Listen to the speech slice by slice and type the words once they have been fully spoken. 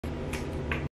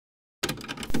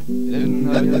I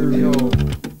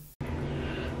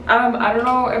don't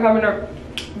know if I'm gonna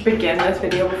begin this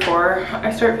video before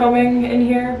I start filming in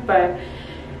here, but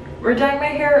we're dyeing my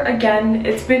hair again.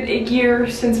 It's been a year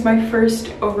since my first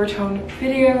oVertone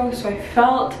video, so I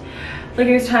felt like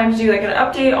it was time to do like an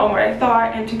update on what I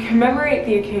thought, and to commemorate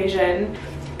the occasion,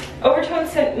 oVertone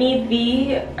sent me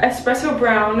the espresso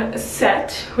brown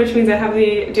set, which means I have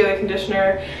the daily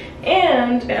conditioner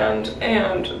and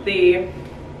the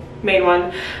main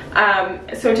one.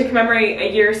 So to commemorate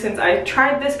a year since I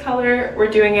tried this color, we're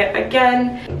doing it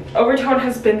again. oVertone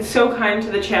has been so kind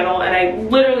to the channel, and I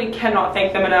literally cannot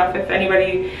thank them enough. If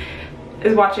anybody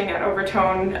is watching at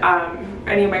oVertone,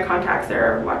 any of my contacts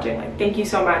there are watching, like, thank you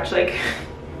so much. Like,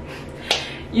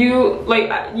 you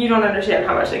don't understand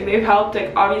how much like they've helped.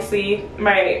 Like, obviously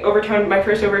my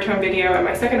first oVertone video and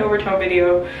my second oVertone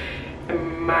video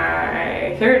and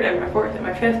my third and my fourth and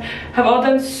my fifth have all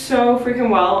done so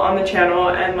freaking well on the channel,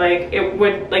 and like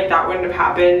that wouldn't have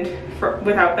happened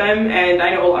without them. And I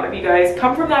know a lot of you guys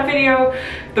come from that video,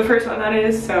 the first one that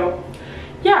is. So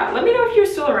yeah, let me know if you're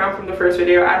still around from the first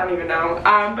video. I don't even know.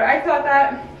 But I thought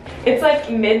that it's like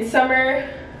midsummer.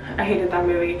 I hated that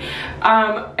movie.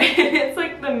 It's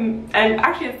like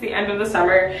actually it's the end of the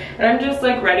summer, and I'm just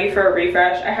like ready for a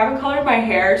refresh. I haven't colored my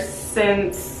hair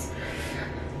since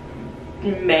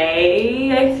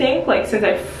May, I think, like since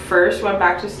I first went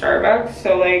back to Starbucks.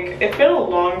 So like it's been a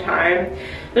long time.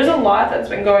 There's a lot that's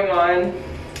been going on,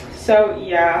 so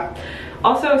yeah.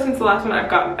 Also, since the last one, I've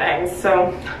gotten bangs,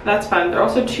 so that's fun. They're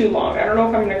also too long. I don't know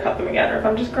if I'm gonna cut them again or if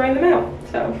I'm just growing them out.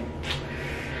 So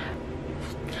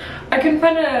I couldn't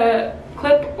find a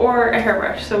clip or a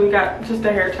hairbrush, so we got just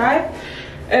a hair tie,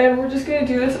 and we're just gonna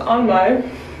do this on my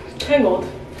tangled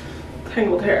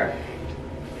hair.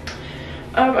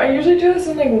 I usually do this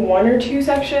in like 1 or 2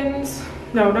 sections.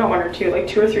 No, not 1 or 2, like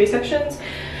 2 or 3 sections,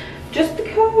 just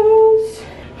because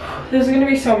this is gonna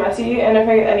be so messy, and if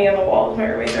I get any on the walls, my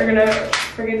roommates are gonna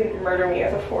freaking murder me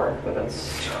with a fork, but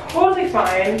that's totally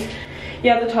fine.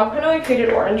 Yeah, the top kind of like faded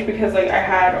orange because like I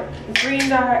had green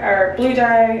dye or blue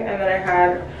dye, and then I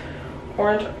had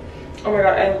orange. Oh my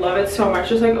god, I love it so much.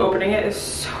 Just like opening it is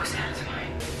so satisfying.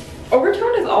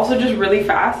 oVertone is also just really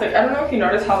fast. Like, I don't know if you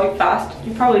noticed how like fast,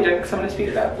 you probably didn't because I'm gonna speed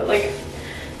it up, but like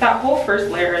that whole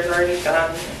first layer is already done.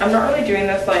 I'm not really doing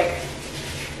this like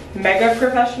mega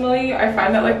professionally. I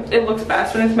find that like it looks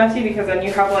best when it's messy, because then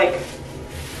you have like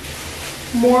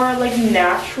more like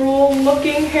natural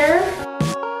looking hair.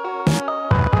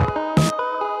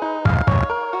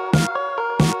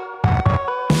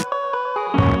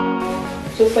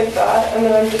 Just like that, and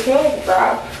then I'm just gonna like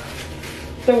wrap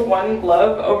the one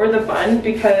glove over the bun,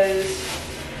 because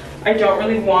I don't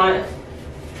really want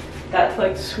that to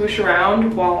like swoosh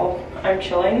around while I'm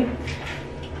chilling.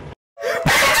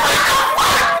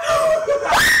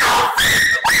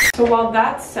 So while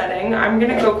that's setting, I'm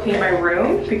gonna go clean my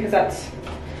room, because that's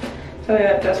something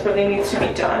that desperately needs to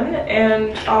be done,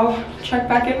 and I'll check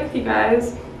back in with you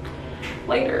guys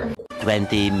later.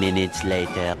 20 minutes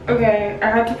later. Okay, I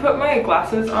had to put my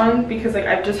glasses on because like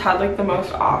I've just had like the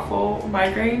most awful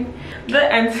migraine.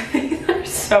 The ends of these are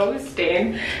so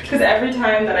stained because every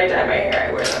time that I dye my hair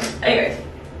I wear them. Anyways,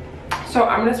 so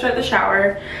I'm gonna start the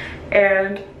shower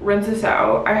and rinse this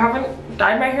out. I haven't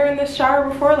dyed my hair in this shower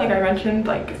before, like I mentioned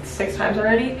like 6 times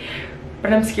already,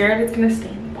 but I'm scared it's gonna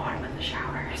stain the bottom of the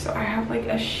shower. So I have like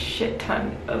a shit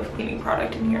ton of cleaning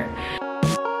product in here.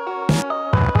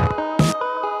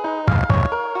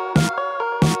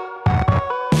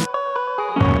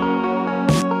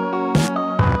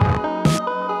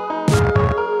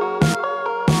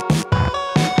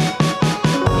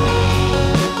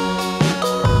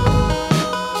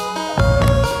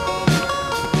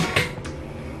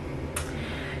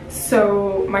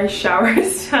 So my shower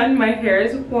is done, my hair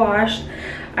is washed.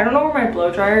 I don't know where my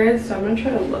blow dryer is, so I'm gonna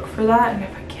try to look for that, and if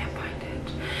I can't find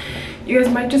it, you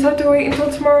guys might just have to wait until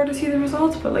tomorrow to see the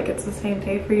results, but like it's the same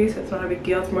day for you, so it's not a big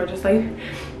deal. It's more just like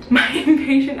my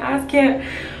impatient ass can't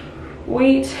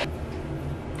wait.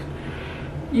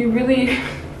 You really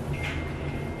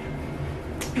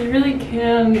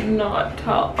cannot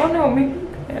tell. Oh no, maybe you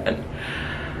can.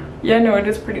 Yeah, no, it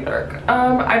is pretty dark.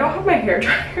 I don't have my hair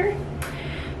dryer.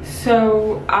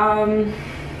 So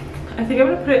I think I'm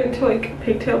gonna put it into like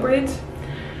pigtail braids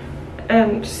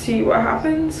and see what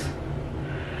happens.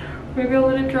 Maybe I'll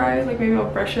let it dry, like maybe I'll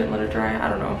brush it and let it dry, I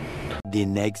don't know. The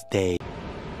next day.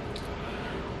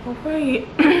 Oh wait,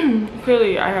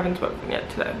 clearly I haven't spoken yet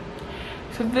today.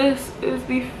 So this is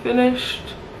the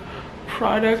finished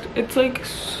product. It's like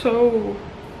so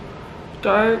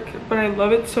dark, but I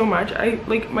love it so much.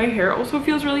 My hair also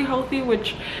feels really healthy,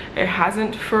 which it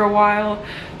hasn't for a while.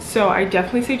 So I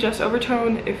definitely suggest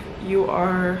oVertone if you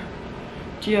are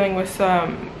dealing with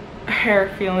some hair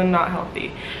feeling not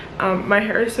healthy. My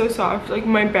hair is so soft. Like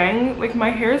my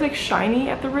hair is like shiny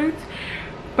at the roots,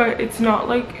 but it's not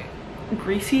like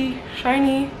greasy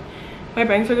shiny. My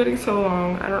bangs are getting so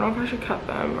long. I don't know if I should cut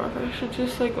them or if I should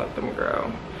just like let them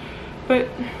grow. But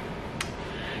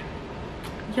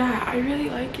yeah, I really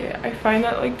like it. I find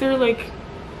that like they're like,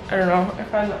 I don't know, I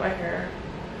find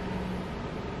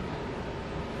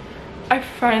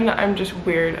that I'm just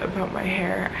weird about my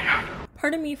hair. I don't know.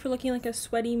 Pardon me for looking like a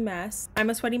sweaty mess. I'm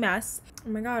a sweaty mess. Oh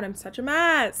my god, I'm such a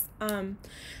mess.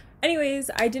 Anyways,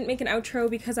 I didn't make an outro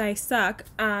because I suck,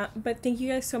 but thank you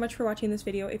guys so much for watching this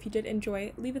video. If you did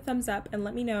enjoy, leave a thumbs up and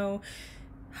let me know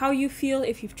how you feel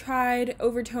if you've tried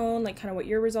oVertone, like kind of what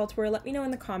your results were. Let me know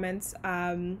in the comments.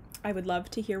 I would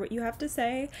love to hear what you have to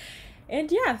say.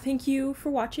 And yeah, thank you for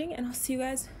watching, and I'll see you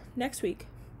guys next week.